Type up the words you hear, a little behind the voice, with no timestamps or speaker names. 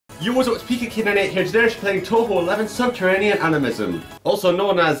Yo, what's up, it's PKK98 here. Today we're playing Touhou 11 Subterranean Animism, also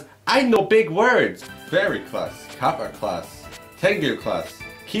known as I Know Big Words. Fairy class, Kappa class, Tengu class,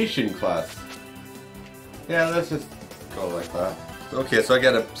 Kishin class. Yeah, let's just go like that. Okay, so I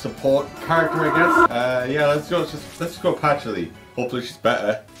get a support character, I guess. Yeah, let's just go Patchouli. Hopefully she's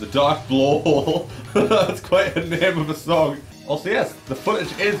better. The Dark Blowhole. That's quite a name of a song. Also, yes, the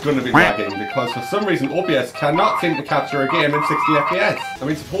footage is going to be lagging because for some reason OBS cannot seem to capture a game in 60 FPS. I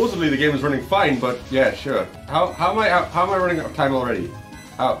mean, supposedly the game is running fine, but yeah, sure. How am I running out of time already?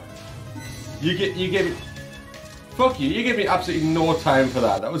 How? You gave me. Fuck you! You gave me absolutely no time for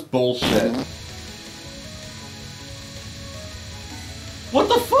that. That was bullshit. What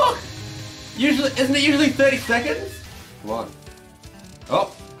the fuck? Isn't it usually 30 seconds? Come on.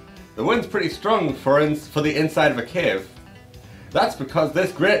 Oh, the wind's pretty strong for the inside of a cave. That's because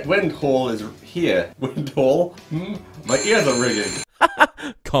this great wind hole is here. Wind hole? My ears are ringing.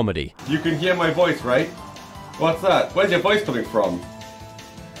 Comedy. You can hear my voice, right? What's that? Where's your voice coming from?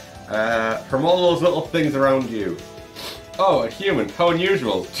 From all those little things around you. Oh, a human. How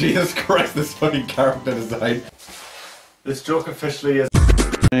unusual. Jesus Christ, this fucking character design. This joke officially is...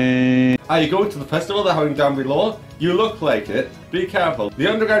 Are you going to the festival they're having down below? You look like it. Be careful. The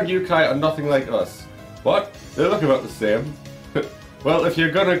underground yokai are nothing like us. What? They look about the same. Well, if you're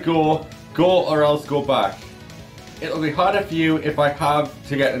gonna go or else go back. It'll be harder for you if I have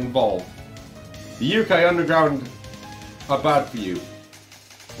to get involved. The yokai underground are bad for you.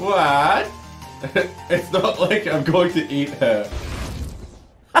 What? It's not like I'm going to eat her.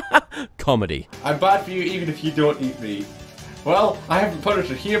 Comedy. I'm bad for you even if you don't eat me. Well, I haven't punished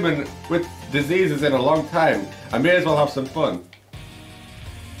a human with diseases in a long time. I may as well have some fun.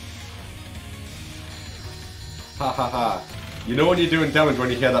 Ha ha ha. You know when you're doing damage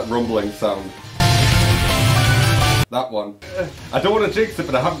when you hear that rumbling sound. That one. I don't want to jinx it,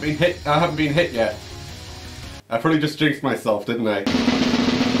 but I haven't been hit yet. I probably just jinxed myself, didn't I?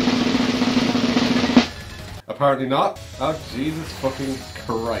 Apparently not. Oh, Jesus fucking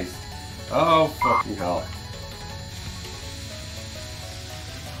Christ. Oh, fucking hell.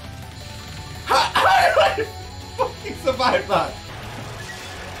 How did I fucking survive that?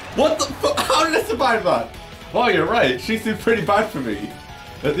 What the fuck? How did I survive that? Oh, you're right. She seemed pretty bad for me.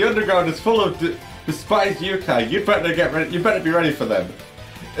 That the underground is full of despised yokai. You better get ready. You better be ready for them.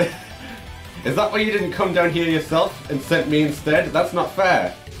 Is that why you didn't come down here yourself and sent me instead? That's not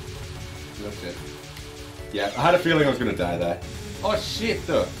fair. No shit. Yeah, I had a feeling I was gonna die there. Oh shit,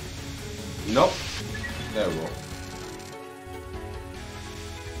 though. Nope. There we go.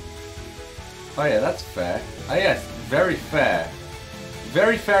 Oh yeah, that's fair. Ah yes, very fair.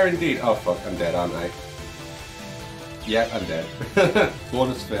 Very fair indeed. Oh fuck, I'm dead, aren't I? Yeah, I'm dead.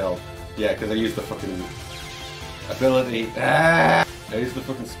 Bonus fail. Yeah, because I used the fucking ability. I used the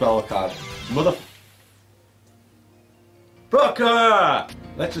fucking spell card. Mother... Fucker!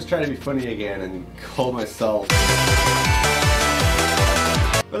 Let's just try to be funny again and call myself.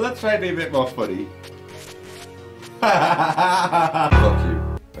 But let's try to be a bit more funny. Fuck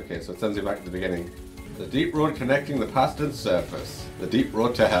you. Okay, so it sends you back to the beginning. The deep road connecting the past and surface. The deep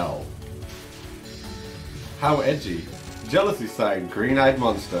road to hell. How edgy. Jealousy sign, green-eyed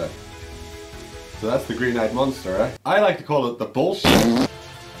monster. So that's the green-eyed monster, eh? I like to call it the bullshit.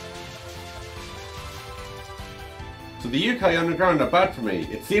 So the yokai underground are bad for me.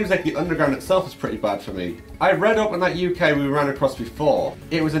 It seems like the underground itself is pretty bad for me. I read up on that yokai we ran across before.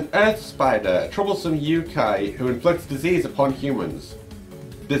 It was an earth spider, a troublesome yokai who inflicts disease upon humans.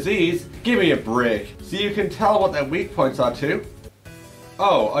 Disease? Give me a break. So you can tell what their weak points are too?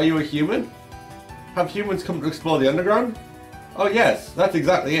 Oh, are you a human? Have humans come to explore the underground? Oh yes, that's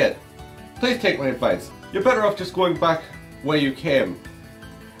exactly it. Please take my advice. You're better off just going back where you came.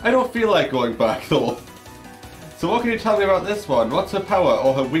 I don't feel like going back though. So what can you tell me about this one? What's her power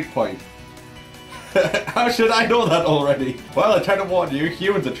or her weak point? How should I know that already? Well, I try to warn you,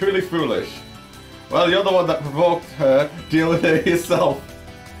 humans are truly foolish. Well, you're the one that provoked her. Deal with it yourself.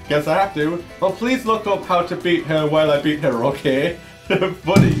 Guess I have to. Well, please look up how to beat her while I beat her, okay?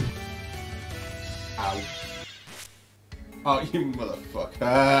 Buddy. Ow. Oh, you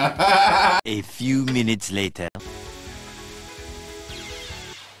motherfucker. A few minutes later.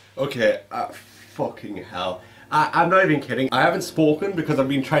 Okay, fucking hell. I'm not even kidding. I haven't spoken because I've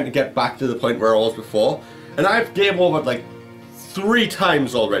been trying to get back to the point where I was before. And I've game overed like 3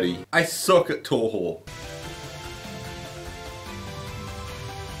 times already. I suck at Touhou.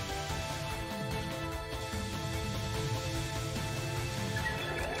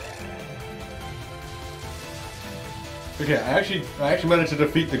 Okay, I actually managed to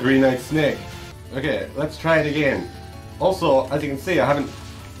defeat the green-eyed snake. Okay, let's try it again. Also, as you can see, I haven't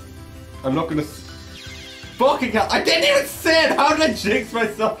I'm not gonna... Fucking hell, I didn't even say it! How did I jinx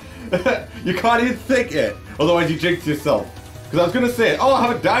myself? You can't even think it, otherwise you jinx yourself. Because I was gonna say, oh, I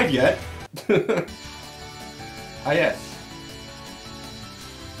haven't died yet. Ah, yes.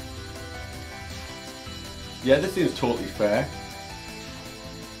 Yeah, this seems totally fair.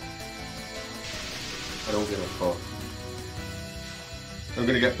 I don't give a fuck. I'm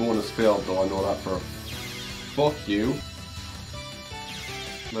gonna get bonus failed though, I know that for a... Fuck you.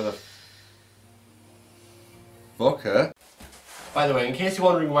 Motherfucker. By the way, in case you're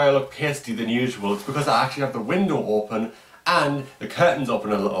wondering why I look pasty than usual, it's because I actually have the window open and the curtains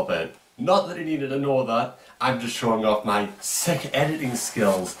open a little bit. Not that I needed to know that, I'm just showing off my sick editing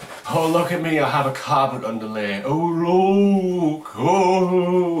skills. Oh, look at me, I have a carpet underlay. Oh, look!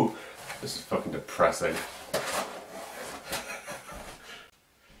 Oh! This is fucking depressing.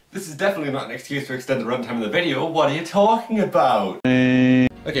 This is definitely not an excuse to extend the runtime of the video. What are you talking about?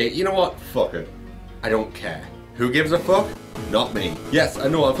 Okay, you know what? Fuck it. I don't care. Who gives a fuck? Not me. Yes, I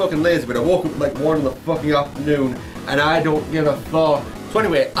know, I'm fucking lazy, but I woke up like 1 in the fucking afternoon, and I don't give a fuck. So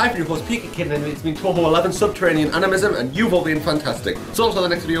anyway, I've been your host, Pika Kid, and it's been Touhou 11, Subterranean, Animism, and you've all been fantastic. So until the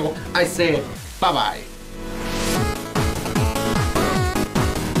next video, I say bye-bye.